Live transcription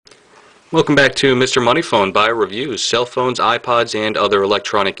Welcome back to Mr. Moneyphone Buyer Reviews, cell phones, iPods, and other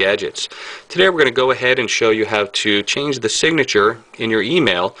electronic gadgets. Today we're going to go ahead and show you how to change the signature in your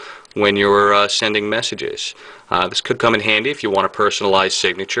email when you're sending messages. This could come in handy if you want a personalized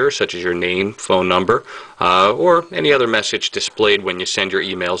signature, such as your name, phone number, or any other message displayed when you send your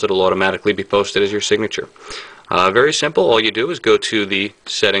emails. It'll automatically be posted as your signature. Very simple. All you do is go to the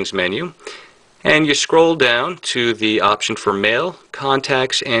Settings menu, and you scroll down to the option for Mail,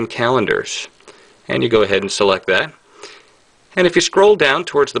 Contacts, and Calendars. And you go ahead and select that. And if you scroll down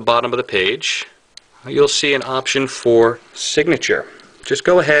towards the bottom of the page, you'll see an option for Signature. Just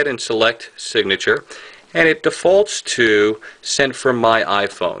go ahead and select Signature, and it defaults to Sent from my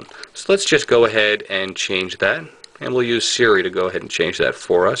iPhone. So let's just go ahead and change that. And we'll use Siri to go ahead and change that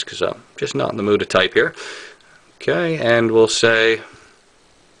for us, because I'm just not in the mood to type here. Okay, and we'll say,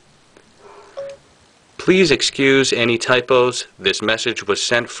 "Please excuse any typos. This message was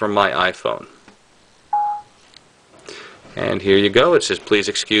sent from my iPhone." And here you go. It says, "Please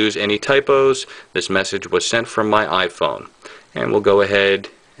excuse any typos. This message was sent from my iPhone." And we'll go ahead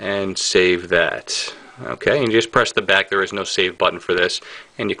and save that. Okay, and you just press the back. There is no save button for this.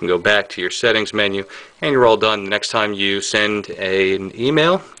 And you can go back to your settings menu, and you're all done. The next time you send an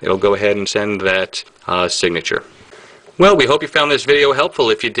email, it'll go ahead and send that signature. Well, we hope you found this video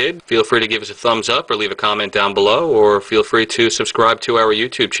helpful. If you did, feel free to give us a thumbs up or leave a comment down below, or feel free to subscribe to our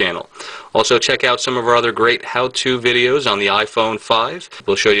YouTube channel. Also, check out some of our other great how-to videos on the iPhone 5.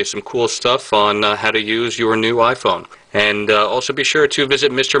 We'll show you some cool stuff on how to use your new iPhone. And also be sure to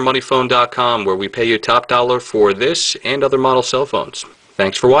visit MrMoneyphone.com, where we pay you top dollar for this and other model cell phones.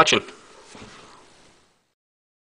 Thanks for watching.